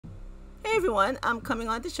Hey everyone, I'm coming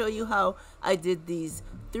on to show you how I did these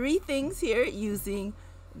 3 things here using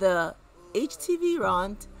the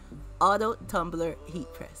Htvront Auto Tumbler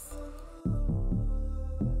Heat Press.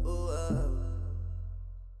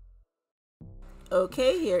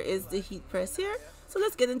 Okay, here is the heat press here. So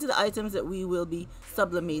let's get into the items that we will be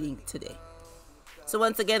sublimating today. So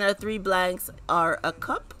once again, our 3 blanks are a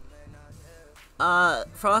cup,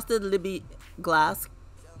 frosted Libby glass,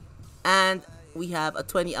 and we have a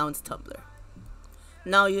 20-ounce tumbler.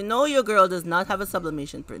 Now you know your girl does not have a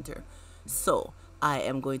sublimation printer, so I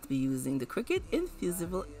am going to be using the Cricut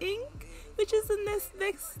Infusible ink, which is the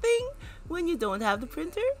next thing when you don't have the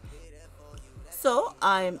printer. So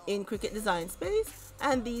I'm in Cricut Design Space,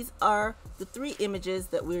 and these are the 3 images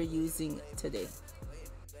that we're using today.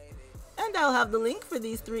 And I'll have the link for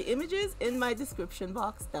these 3 images in my description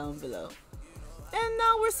box down below. And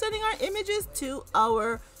now we're sending our images to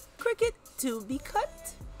our Cricut to be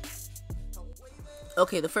cut.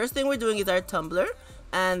 Okay, the first thing we're doing is our tumbler,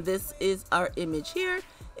 and this is our image here.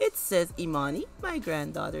 It says Imani, my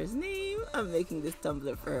granddaughter's name. I'm making this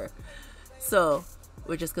tumbler for her. So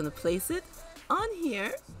we're just gonna place it on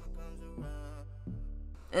here.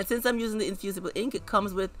 And since I'm using the infusible ink, it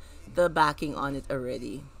comes with the backing on it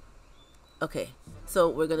already. Okay, so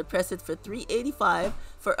we're gonna press it for 385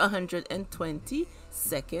 for 120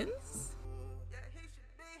 seconds.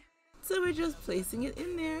 So we're just placing it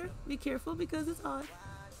in there. Be careful because it's hot.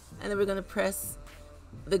 And then we're gonna press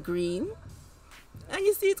the green. And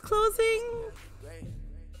you see it's closing. And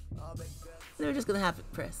we're just gonna have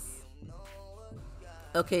it press.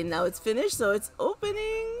 Okay, now it's finished, so it's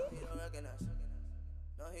opening.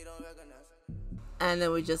 And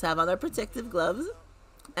then we just have on our protective gloves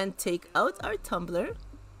and take out our tumbler.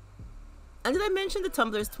 And did I mention the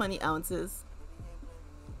tumbler is 20 ounces?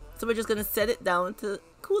 So we're just gonna set it down to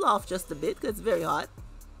cool off just a bit because it's very hot.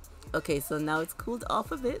 Okay, so now it's cooled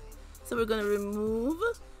off a bit. So we're gonna remove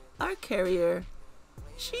our carrier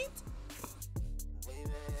sheet.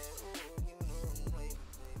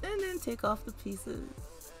 And then take off the pieces.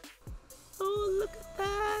 Oh, look at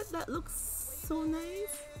that. That looks so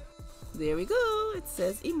nice. There we go. It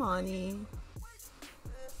says Imani.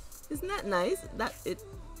 Isn't that nice? That it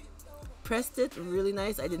pressed it really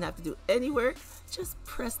nice. I didn't have to do any work. Just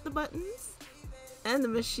press the buttons and the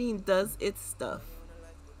machine does its stuff.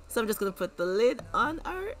 So I'm just going to put the lid on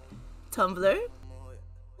our tumbler.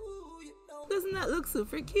 Doesn't that look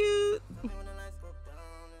super cute?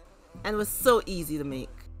 And it was so easy to make.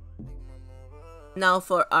 Now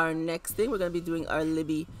for our next thing, we're going to be doing our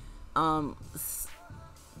Libby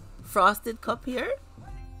frosted cup here.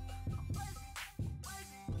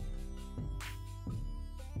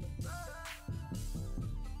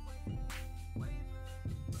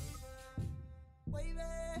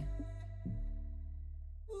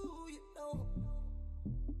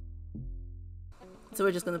 So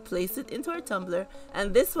we're just going to place it into our tumbler,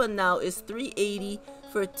 and this one now is 380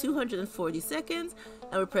 for 240 seconds,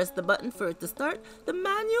 and we press the button for it to start. The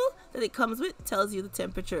manual that it comes with tells you the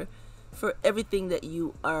temperature for everything that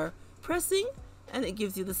you are pressing, and it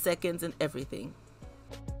gives you the seconds and everything.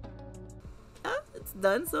 It's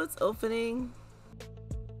done, so it's opening.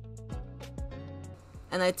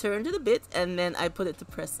 And I turned it a bit, and then I put it to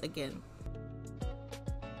press again.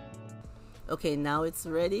 Okay, now it's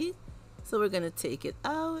ready. So we're gonna take it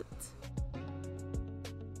out.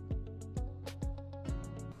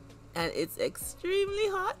 And it's extremely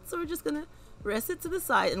hot, so we're just gonna rest it to the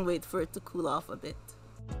side and wait for it to cool off a bit.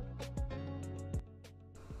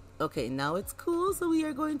 Okay, now it's cool, so we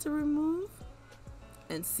are going to remove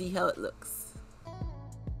and see how it looks.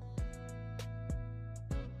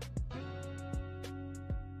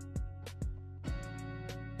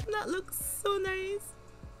 That looks so nice.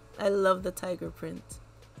 I love the tiger print.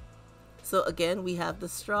 So again, we have the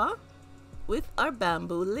straw with our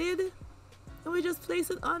bamboo lid, and we just place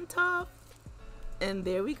it on top, and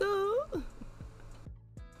there we go.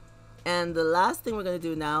 And the last thing we're going to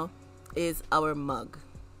do now is our mug.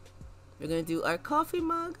 We're going to do our coffee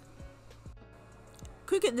mug.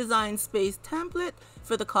 Cricut Design Space template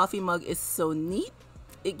for the coffee mug is so neat.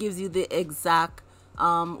 It gives you the exact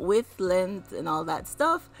width, length, and all that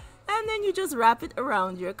stuff, and then you just wrap it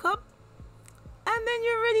around your cup. And then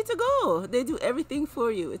you're ready to go. They do everything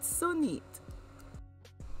for you. It's so neat.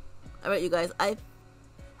 Alright, you guys, I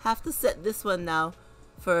have to set this one now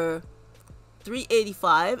for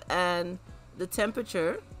 385, and the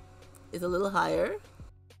temperature is a little higher.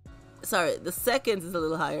 Sorry, the seconds is a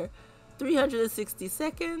little higher. 360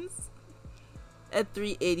 seconds at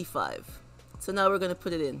 385. So now we're going to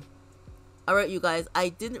put it in. Alright, you guys, I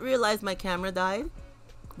didn't realize my camera died.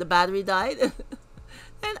 The battery died.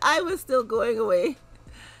 And And I was still going away.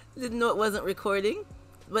 Didn't know it wasn't recording.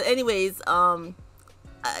 But anyways,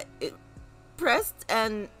 it pressed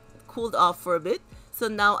and cooled off for a bit. So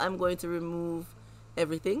now I'm going to remove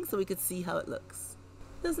everything so we could see how it looks.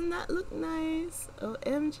 Doesn't that look nice?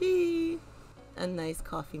 OMG. A nice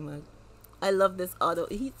coffee mug. I love this auto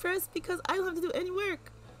heat press because I don't have to do any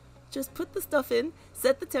work. Just put the stuff in,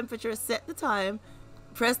 set the temperature, set the time,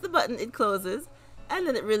 press the button, it closes, and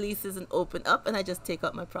then it releases and open up, and I just take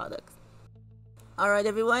out my products. Alright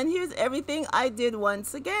everyone, here's everything I did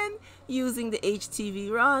once again using the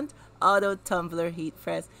Htvront Auto Tumbler Heat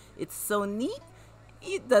Press. It's so neat.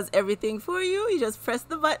 It does everything for you. You just press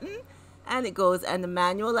the button and it goes. And the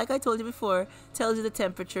manual, like I told you before, tells you the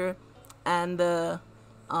temperature and the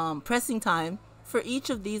pressing time for each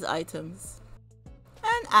of these items.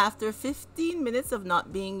 And after 15 minutes of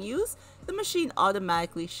not being used, the machine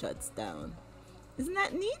automatically shuts down. Isn't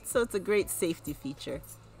that neat? So it's a great safety feature.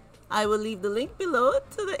 I will leave the link below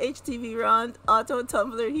to the Htvront Auto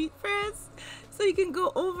Tumbler Heat Press so you can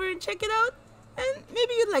go over and check it out, and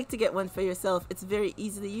maybe you'd like to get one for yourself. It's very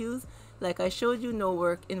easy to use. Like I showed you, no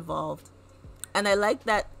work involved. And I like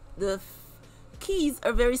that the keys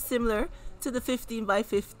are very similar to the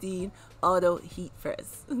 15x15 auto heat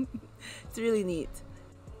press. It's really neat.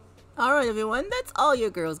 Alright everyone, that's all your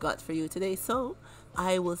girls got for you today. So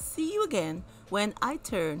I will see you again when I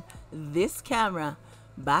turn this camera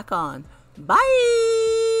back on. Bye!